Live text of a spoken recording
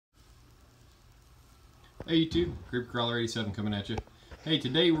Hey YouTube, CreeperCrawler87 coming at you. Hey,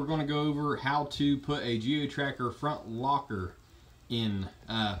 today we're going to go over how to put a GeoTracker front locker in.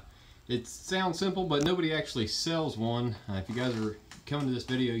 It sounds simple, but nobody actually sells one. If you guys are coming to this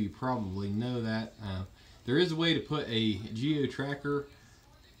video, you probably know that. There is a way to put a GeoTracker,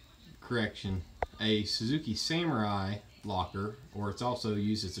 a Suzuki Samurai locker, or it's also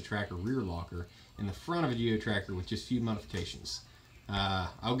used as a tracker rear locker, in the front of a GeoTracker with just a few modifications.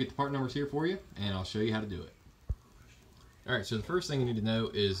 I'll get the part numbers here for you, and I'll show you how to do it. Alright, so the first thing you need to know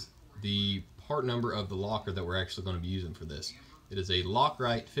is the part number of the locker that we're actually going to be using for this. It is a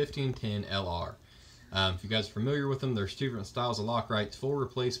Lockrite 1510 LR. If you guys are familiar with them, there's two different styles of Lockrites: full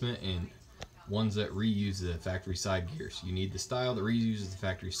replacement and ones that reuse the factory side gears. You need the style that reuses the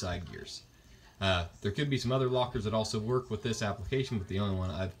factory side gears. There could be some other lockers that also work with this application, but the only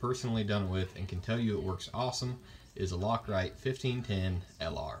one I've personally done it with and can tell you it works awesome is a Lockrite 1510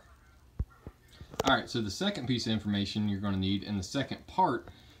 LR. Alright, so the second piece of information you're going to need in the second part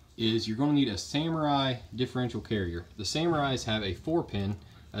is you're going to need a Samurai differential carrier. The Samurais have a 4-pin.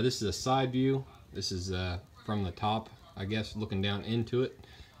 This is a side view. This is from the top, I guess, looking down into it.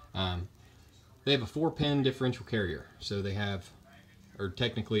 They have a 4-pin differential carrier. So they have, or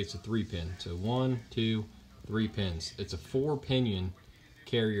technically it's a 3-pin. So 1, 2, 3 pins. It's a 4-pinion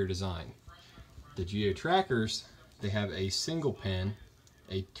carrier design. The GeoTrackers, they have a single pin,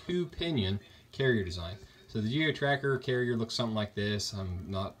 a 2-pinion carrier design. So the GeoTracker carrier looks something like this. I'm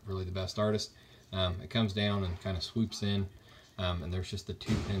not really the best artist. It comes down and kind of swoops in, and there's just the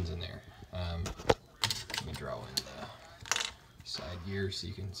 2 pins in there. Let me draw in the side gears so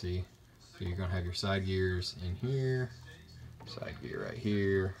you can see. So you're going to have your side gears in here, side gear right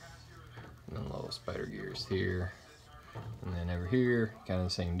here, and then little spider gears here, and then over here, kind of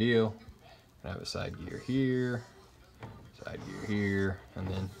the same deal. I have a side gear here, side gear here, and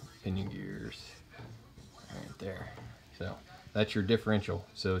then pinion gears right there. So that's your differential.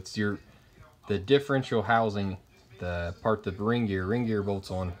 So it's the differential housing, the part that the ring gear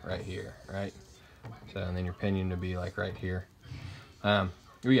bolts on right here, right? So and then your pinion to be like right here.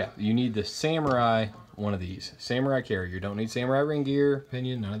 Yeah, you need the Samurai, one of these Samurai carrier. You don't need Samurai ring gear,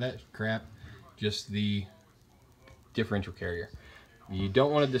 pinion, none of that crap. Just the differential carrier. You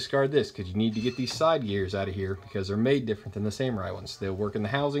don't want to discard this because you need to get these side gears out of here because they're made different than the Samurai ones. They'll work in the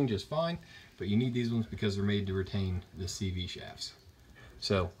housing just fine, but you need these ones because they're made to retain the CV shafts.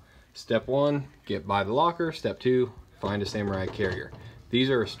 So, step 1, get by the locker. Step 2, find a Samurai carrier. These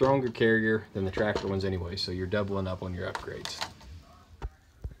are a stronger carrier than the tracker ones anyway, so you're doubling up on your upgrades.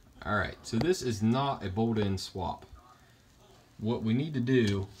 Alright, so this is not a bolt-in swap. What we need to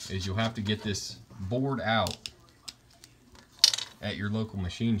do is you'll have to get this bored out at your local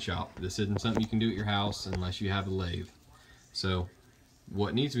machine shop. This isn't something you can do at your house unless you have a lathe. So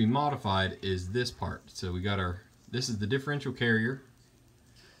what needs to be modified is this part. So we got this is the differential carrier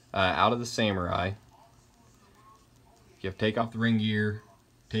out of the Samurai. You have to take off the ring gear,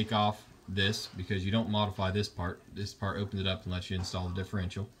 take off this because you don't modify this part. This part opens it up and lets you install the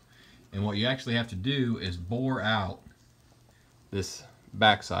differential. And what you actually have to do is bore out this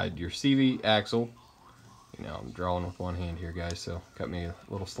backside, your CV axle. You know, I'm drawing with one hand here, guys, so cut me a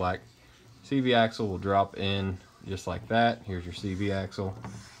little slack. CV axle will drop in just like that. Here's your CV axle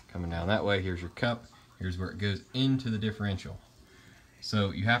coming down that way. Here's your cup. Here's where it goes into the differential.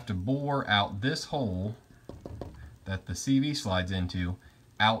 So you have to bore out this hole that the CV slides into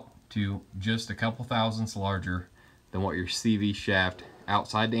out to just a couple thousandths larger than what your CV shaft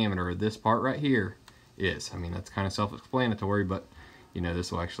outside diameter of this part right here is. I mean, that's kind of self-explanatory, but you know,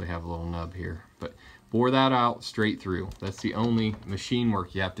 this will actually have a little nub here. But bore that out straight through. That's the only machine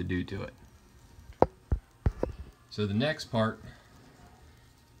work you have to do to it. So the next part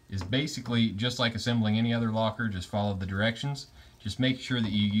is basically just like assembling any other locker. Just follow the directions. Just make sure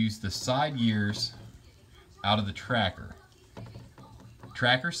that you use the side gears out of the tracker.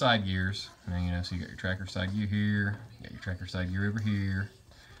 Tracker side gears. And you know, so you got your tracker side gear here, you got your tracker side gear over here.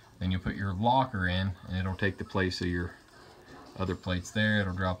 Then you'll put your locker in, and it'll take the place of your other plates there.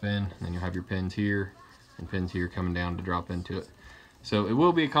 It'll drop in, and then you'll have your pins here and pins here coming down to drop into it. So it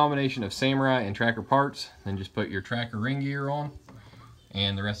will be a combination of Samurai and tracker parts. Then just put your tracker ring gear on,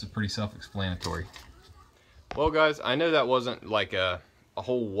 and the rest is pretty self-explanatory. Well guys, I know that wasn't like a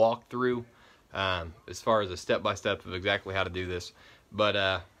whole walkthrough as far as a step-by-step of exactly how to do this,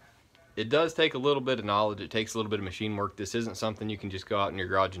 but it does take a little bit of knowledge. It takes a little bit of machine work. This isn't something you can just go out in your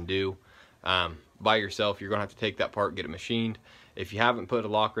garage and do by yourself. You're gonna have to take that part, get it machined. If you haven't put a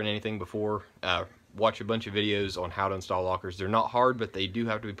locker in anything before, watch a bunch of videos on how to install lockers. They're not hard, but they do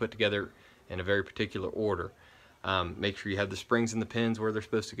have to be put together in a very particular order. Make sure you have the springs and the pins where they're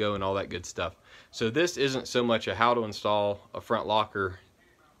supposed to go and all that good stuff. So this isn't so much a how to install a front locker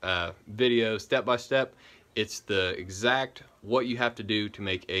video step by step. It's the exact what you have to do to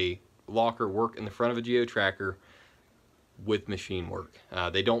make a locker work in the front of a geo-tracker with machine work.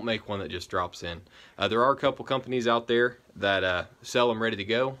 They don't make one that just drops in. There are a couple companies out there that sell them ready to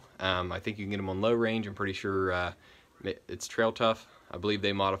go. I think you can get them on low range. I'm pretty sure it's Trail Tough. I believe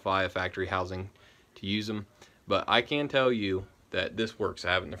they modify a factory housing to use them. But I can tell you that this works.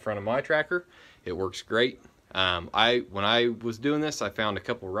 I have it in the front of my tracker. It works great. When I was doing this, I found a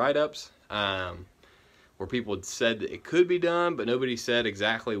couple write-ups where people had said that it could be done, but nobody said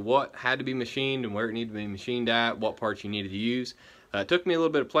exactly what had to be machined and where it needed to be machined at, what parts you needed to use. It took me a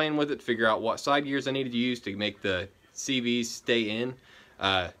little bit of playing with it to figure out what side gears I needed to use to make the CVs stay in.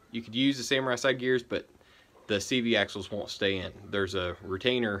 You could use the Samurai side gears, but the CV axles won't stay in. There's a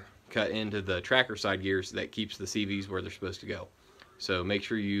retainer cut into the tracker side gears that keeps the CVs where they're supposed to go. So make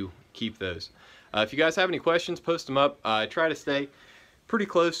sure you keep those. If you guys have any questions, post them up. I try to stay pretty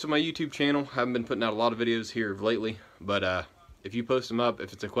close to my YouTube channel. I haven't been putting out a lot of videos here lately, but if you post them up,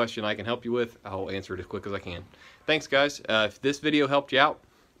 if it's a question I can help you with, I'll answer it as quick as I can. Thanks, guys. If this video helped you out,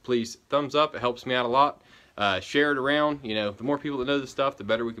 please thumbs up. It helps me out a lot. Share it around. You know, the more people that know this stuff, the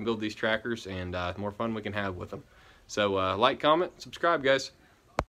better we can build these trackers and the more fun we can have with them. So like, comment, subscribe, guys.